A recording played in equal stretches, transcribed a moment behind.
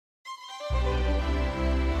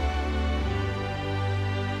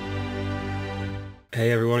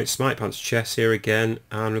Hey everyone, it's Modern Chess here again,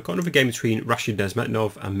 and we've got another game between Rashid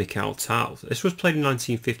Nezhmetdinov and Mikhail Tal. This was played in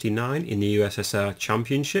 1959 in the USSR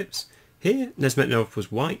Championships. Here, Nezhmetdinov was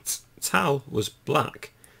white, Tal was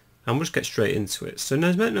black, and we'll just get straight into it. So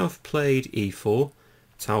Nezhmetdinov played e4,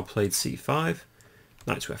 Tal played c5,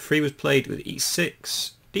 knight to f3 was played with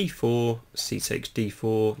e6, d4, c takes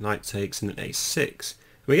d4, knight takes, and then a6.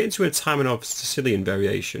 We get into a Taimanov Sicilian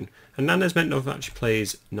variation, and now Nezhmetdinov actually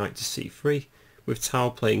plays knight to c3, with Tal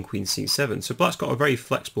playing queen c7. So black's got a very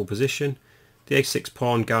flexible position. The a6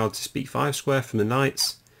 pawn guards this b5 square from the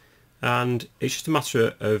knights, and it's just a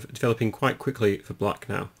matter of developing quite quickly for black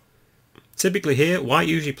now. Typically here, white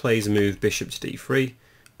usually plays a move bishop to d3,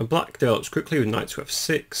 and black develops quickly with knight to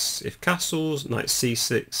f6, if castles, knight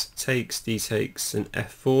c6, takes, d takes, and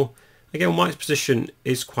f4. Again, white's position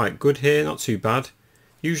is quite good here, not too bad.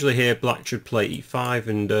 Usually here black should play e5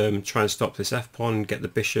 and try and stop this f-pawn and get the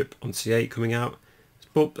bishop on c8 coming out.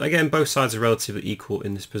 But again, both sides are relatively equal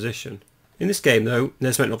in this position. In this game though,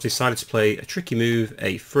 Nezhmetdinov decided to play a tricky move,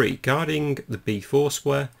 a3, guarding the b4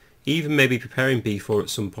 square, even maybe preparing b4 at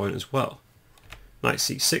some point as well. Knight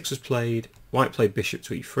c6 was played, white played bishop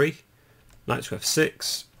to e3, knight to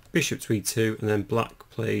f6, bishop to e2, and then black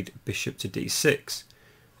played bishop to d6.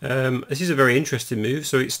 This is a very interesting move,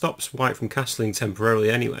 so it stops white from castling temporarily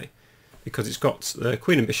anyway, because it's got the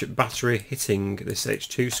queen and bishop battery hitting this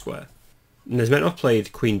h2 square. Nezhmetdinov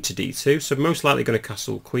played queen to d2, so most likely going to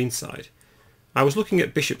castle queenside. I was looking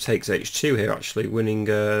at bishop takes h2 here actually, winning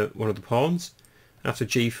one of the pawns. After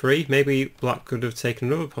g3, maybe black could have taken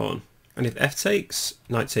another pawn. And if f takes,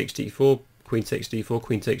 knight takes d4, queen takes d4,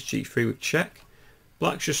 queen takes g3 with check,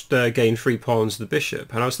 black just gained 3 pawns to the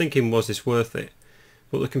bishop, and I was thinking, was this worth it?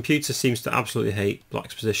 But the computer seems to absolutely hate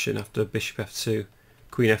black's position after bishop f2,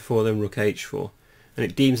 queen f4, then rook h4, and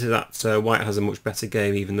it deems that white has a much better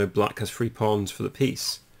game even though black has 3 pawns for the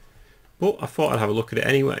piece. But I thought I'd have a look at it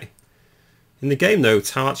anyway. In the game though,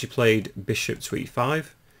 Tal actually played bishop to e5,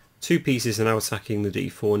 2 pieces are now attacking the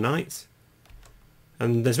d4 knight,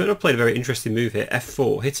 and Nezhmetdinov played a very interesting move here,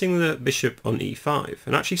 f4, hitting the bishop on e5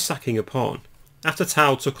 and actually sacking a pawn. After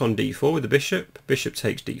Tal took on d4 with the bishop, bishop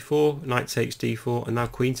takes d4, knight takes d4, and now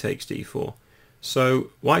queen takes d4. So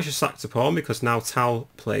white just sacked a pawn because now Tal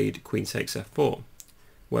played queen takes f4,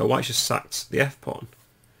 where white just sacked the f-pawn.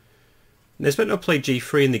 Nezhmetdinov played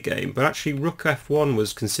g3 in the game, but actually rook f1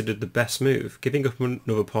 was considered the best move, giving up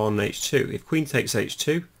another pawn on h2. If queen takes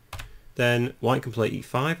h2, then white can play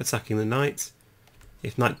e5, attacking the knight.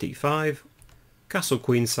 If knight d5, castle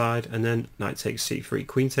queenside, and then knight takes c3,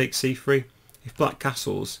 queen takes c3. If black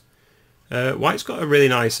castles, white's got a really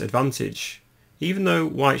nice advantage. Even though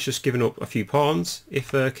white's just given up a few pawns,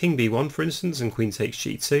 if king b1 for instance and queen takes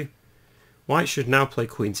g2, white should now play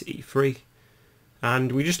queen to e3.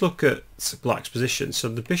 And we just look at black's position. So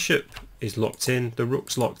the bishop is locked in, the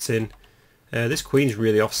rook's locked in, this queen's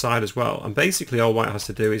really offside as well. And basically all white has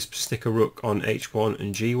to do is stick a rook on h1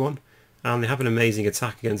 and g1, and they have an amazing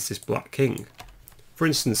attack against this black king. For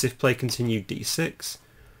instance, if play continued d6,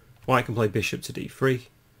 white can play bishop to d3,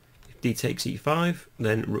 if d takes e5,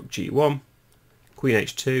 then rook g1, queen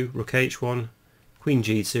h2, rook h1, queen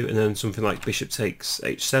g2, and then something like bishop takes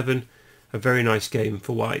h7, a very nice game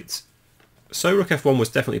for white. So rook f1 was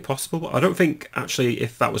definitely possible, but I don't think actually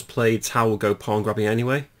if that was played Tal will go pawn grabbing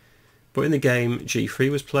anyway. But in the game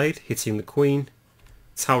g3 was played, hitting the queen,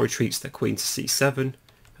 Tal retreats the queen to c7,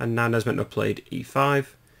 and now Nezhmetdinov played e5,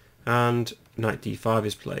 and knight d5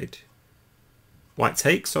 is played. White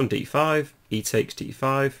takes on d5, e takes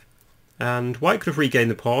d5, and white could have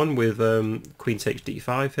regained the pawn with queen takes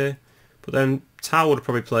d5 here, but then Tal would have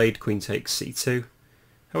probably played queen takes c2.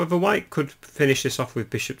 However, white could finish this off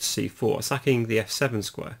with bishop to c4, attacking the f7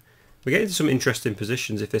 square. We get into some interesting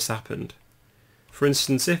positions if this happened. For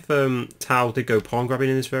instance, if Tal did go pawn grabbing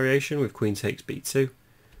in this variation with queen takes b2,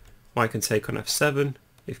 white can take on f7,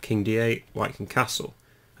 if king d8, white can castle.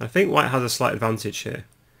 And I think white has a slight advantage here.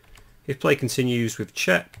 If play continues with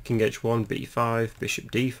check, king h1, b5,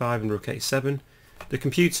 bishop d5 and rook a7, the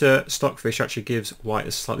computer stockfish actually gives white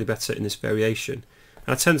a slightly better in this variation.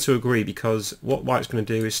 And I tend to agree because what white's going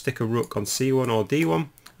to do is stick a rook on c1 or d1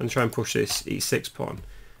 and try and push this e6 pawn.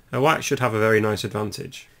 Now white should have a very nice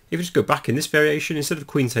advantage. If we just go back in this variation, instead of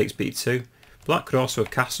queen takes b2, black could also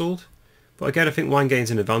have castled. But again, I think white gains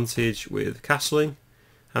an advantage with castling,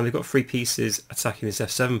 and they've got 3 pieces attacking this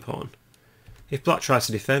f7 pawn. If black tries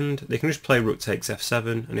to defend, they can just play rook takes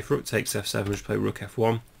f7, and if rook takes f7, just play rook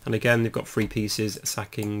f1. And again, they've got 3 pieces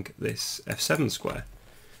attacking this f7 square.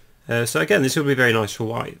 So again, this will be very nice for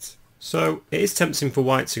white. So it is tempting for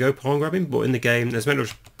white to go pawn grabbing, but in the game,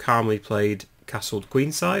 Nezhmetdinov calmly played castled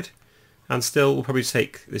queenside, and still we'll probably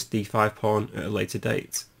take this d5 pawn at a later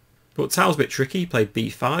date. But Tal's a bit tricky. He played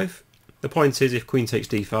b5. The point is, if queen takes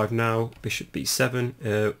d5 now, bishop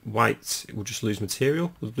b7, white will just lose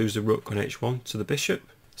material, will lose the rook on h1 to the bishop.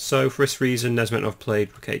 So for this reason, Nezhmetdinov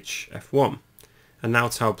played rook hf1, and now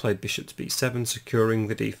Tal played bishop to b7, securing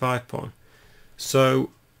the d5 pawn.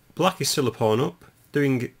 So black is still a pawn up,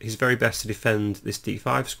 doing his very best to defend this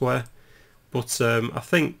d5 square, but I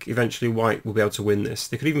think eventually white will be able to win this.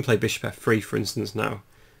 They could even play bishop f3, for instance, now,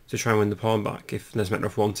 to try and win the pawn back if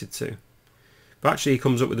Nezhmetdinov wanted to. But actually he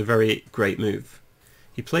comes up with a very great move.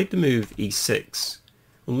 He played the move e6,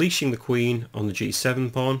 unleashing the queen on the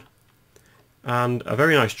g7 pawn, and a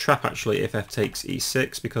very nice trap actually if f takes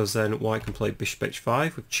e6, because then white can play bishop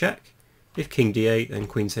h5 with check. If king d8, then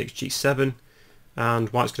queen takes g7, and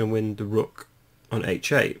white's going to win the rook on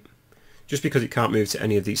h8. Just because it can't move to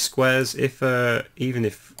any of these squares, even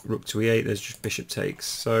if rook to e8, there's just bishop takes,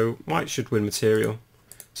 so white should win material.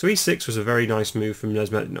 So e6 was a very nice move from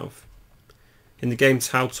Nezhmetdinov. In the game,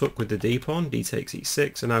 Tal took with the d pawn, d takes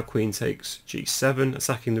e6, and now queen takes g7,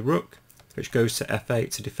 attacking the rook, which goes to f8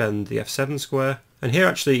 to defend the f7 square. And here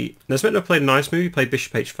actually, Nezhmetdinov played a nice move. He played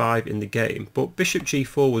bishop h5 in the game, but bishop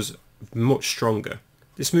g4 was much stronger.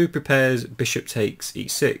 This move prepares bishop takes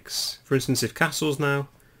e6. For instance, if castles now,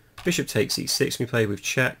 bishop takes e6 we play with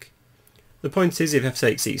check. The point is, if f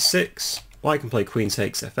takes e6, white can play queen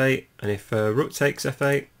takes f8, and if rook takes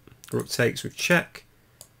f8, rook takes with check.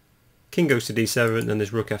 King goes to d7, then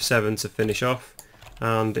there's rook f7 to finish off,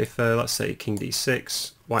 and if let's say king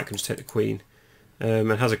d6, white can just take the queen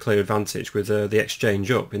and has a clear advantage with the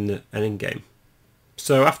exchange up in the endgame.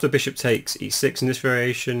 So after bishop takes e6 in this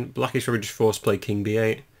variation, black is probably just forced to play king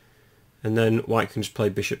b8, and then white can just play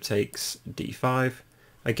bishop takes d5.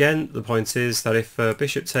 Again, the point is that if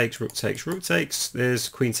bishop takes, rook takes, there's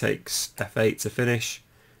queen takes f8 to finish,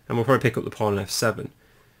 and we'll probably pick up the pawn on f7.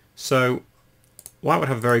 So white would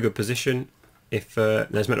have a very good position if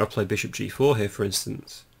Nezhmetdinov played bishop g4 here, for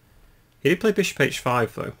instance. He did play bishop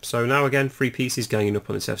h5 though, so now again 3 pieces ganging up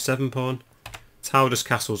on this f7 pawn. Tal just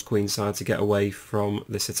castles queenside to get away from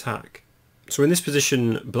this attack. So in this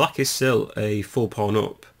position, black is still a full pawn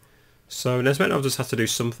up. So Nezhmetdinov just has to do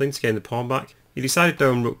something to gain the pawn back. He decided to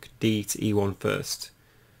own rook d to e1 first.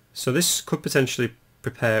 So this could potentially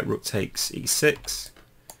prepare rook takes e6,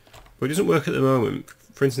 but it doesn't work at the moment.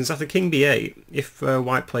 For instance, after king b8, if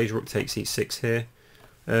white plays rook takes e6 here,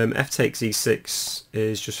 f takes e6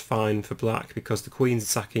 is just fine for black because the queen's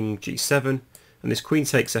attacking g7, and this queen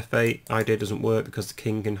takes f8 idea doesn't work because the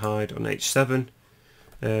king can hide on h7,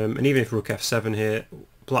 and even if rook f7 here,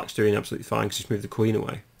 black's doing absolutely fine because he's moved the queen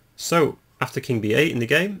away. So after king b8 in the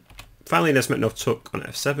game, finally Nezhmetdinov took on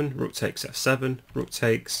f7, rook takes f7, rook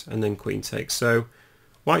takes, and then queen takes. So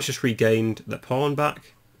white's just regained the pawn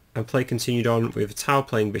back, and play continued on with Tal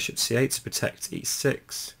playing bishop c8 to protect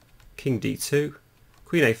e6, king d2,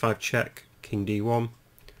 queen a5 check, king d1.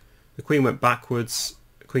 The queen went backwards,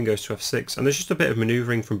 the queen goes to f6, and there's just a bit of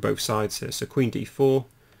manoeuvring from both sides here. So queen d4,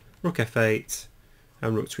 rook f8,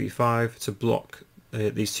 and rook to e5 to block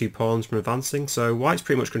these two pawns from advancing. So white's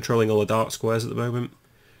pretty much controlling all the dark squares at the moment.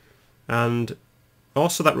 And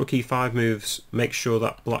also that rook e5 moves makes sure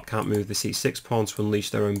that black can't move the c6 pawn to unleash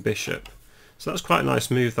their own bishop. So that's quite a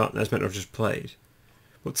nice move that Nezhmetdinov just played.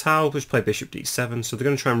 But Tal just played bishop d7, so they're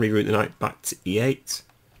going to try and reroute the knight back to e8.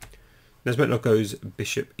 Nezhmetdinov goes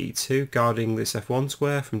bishop e2, guarding this f1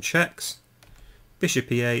 square from checks. Bishop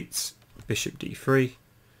e8, bishop d3,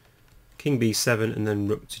 king b7, and then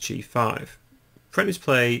rook to g5. Threatening to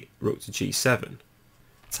play rook to g7.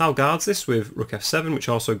 Tal guards this with rook f7, which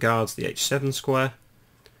also guards the h7 square.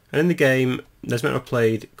 And in the game, Nezhmetdinov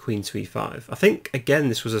played queen to e5. I think, again,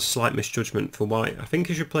 this was a slight misjudgment for white. I think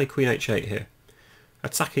he should play queen h8 here,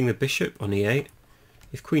 attacking the bishop on e8.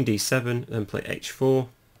 If queen d7, then play h4.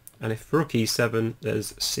 And if rook e7,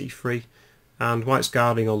 there's c3. And white's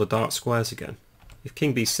guarding all the dark squares again. If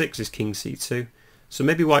king b6 is king c2. So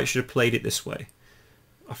maybe white should have played it this way.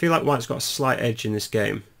 I feel like white's got a slight edge in this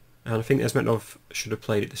game. And I think Nezhmetdinov should have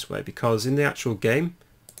played it this way, because in the actual game,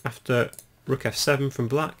 after rook f7 from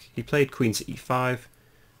black, he played queen to e5,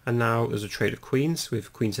 and now there's a trade of queens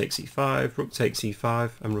with queen takes e5, rook takes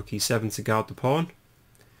e5, and rook e7 to guard the pawn.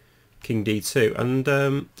 King d2, and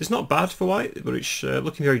it's not bad for white, but it's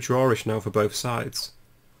looking very drawish now for both sides.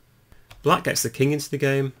 Black gets the king into the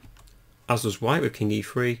game, as does white with king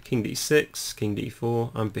e3, king d6, king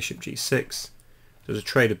d4, and bishop g6. There's a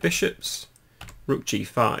trade of bishops, rook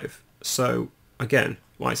g5. So again,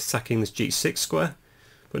 white's attacking this g6 square,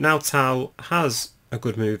 but now Tal has a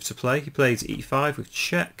good move to play. He plays e5 with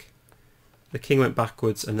check. The king went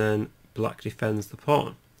backwards, and then black defends the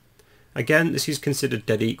pawn. Again, this is considered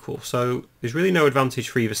dead equal, so there's really no advantage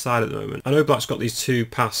for either side at the moment. I know black's got these two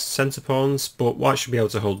passed centre pawns, but white should be able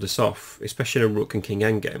to hold this off, especially in a rook and king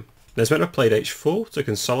endgame. Nezhmetdinov played h4 to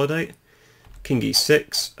consolidate, king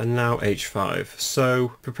e6, and now h5.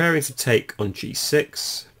 So preparing to take on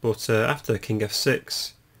g6, but after king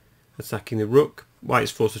f6, attacking the rook, white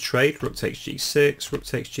is forced to trade, rook takes g6, rook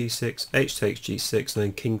takes g6, h takes g6, and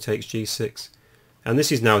then king takes g6. And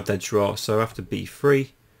this is now a dead draw, so after b3,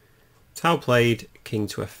 Tal played king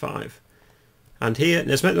to f5. And here,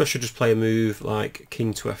 Nezhmetdinov should just play a move like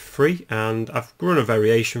king to f3, and I've run a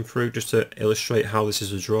variation through just to illustrate how this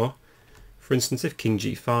is a draw. For instance, if king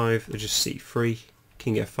g5, there's just c3,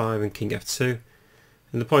 king f5 and king f2.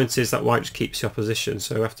 And the point is that white just keeps the opposition,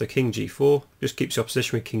 so after king g4, just keeps the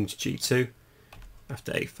opposition with king to g2.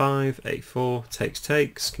 After a5, a4,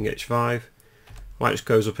 takes, king h5, white just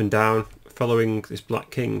goes up and down, following this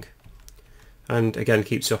black king. And again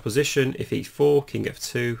keeps the opposition, if e4, king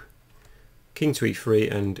f2, king to e3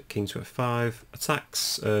 and king to f5,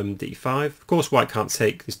 attacks d5. Of course white can't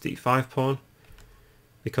take this d5 pawn,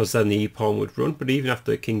 because then the e pawn would run, but even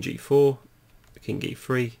after king g4, king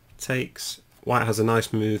e3, takes, white has a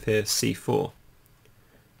nice move here, c4.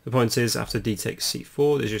 The point is, after d takes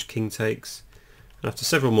c4, there's just king takes, and after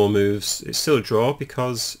several more moves, it's still a draw,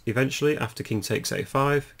 because eventually, after king takes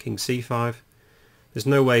a5, king c5, there's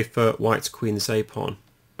no way for white to queen this a pawn.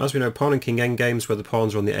 As we know, pawn and king endgames where the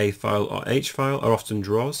pawns are on the a file or h file are often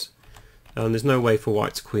draws, and there's no way for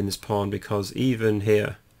white to queen this pawn, because even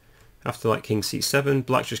here, after like king c7,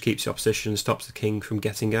 black just keeps the opposition, stops the king from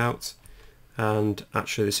getting out, and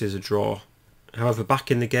actually this is a draw. However, back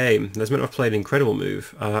in the game, Nezhmetdinov played an incredible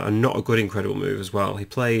move, and not a good incredible move as well. He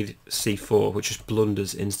played c4, which just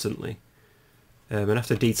blunders instantly. And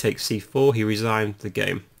after d takes c4, he resigned the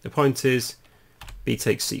game. The point is, b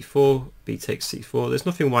takes c4, b takes c4, there's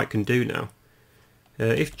nothing white can do now.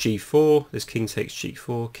 If g4, there's king takes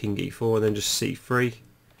g4, king e4, and then just c3,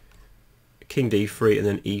 king d3, and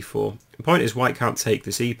then e4. The point is white can't take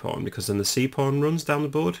this e pawn, because then the c pawn runs down the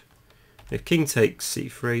board. If king takes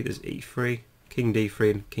c3, there's e3, king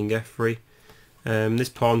d3 and king f3. This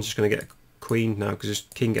pawn's just going to get a queen now, because it's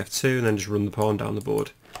king f2 and then just run the pawn down the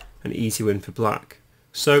board. An easy win for black.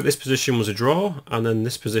 So this position was a draw, and then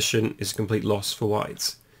this position is a complete loss for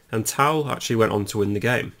white. And Tal actually went on to win the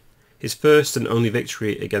game. His first and only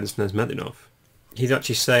victory against Nezhmetdinov. He'd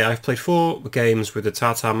actually say, I've played 4 games with the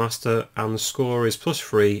Tatar master and the score is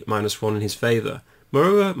 +3, -1 in his favour.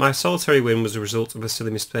 Moreover, my solitary win was a result of a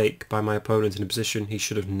silly mistake by my opponent in a position he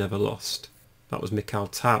should have never lost. That was Mikhail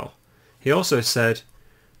Tal. He also said,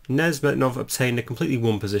 Nezhmetdinov obtained a completely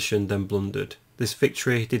won position, then blundered. This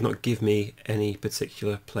victory did not give me any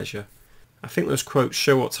particular pleasure. I think those quotes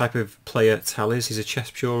show what type of player Tal is. He's a chess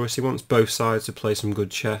purist. He wants both sides to play some good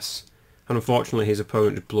chess. And unfortunately his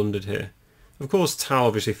opponent blundered here. Of course Tal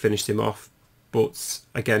obviously finished him off, but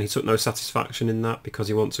again he took no satisfaction in that because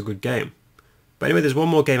he wants a good game. But anyway, there's one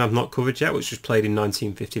more game I've not covered yet, which was played in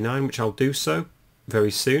 1959, which I'll do so very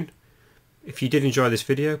soon. If you did enjoy this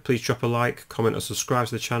video, please drop a like, comment or subscribe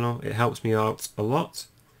to the channel. It helps me out a lot.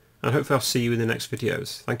 And hopefully I'll see you in the next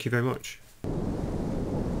videos. Thank you very much.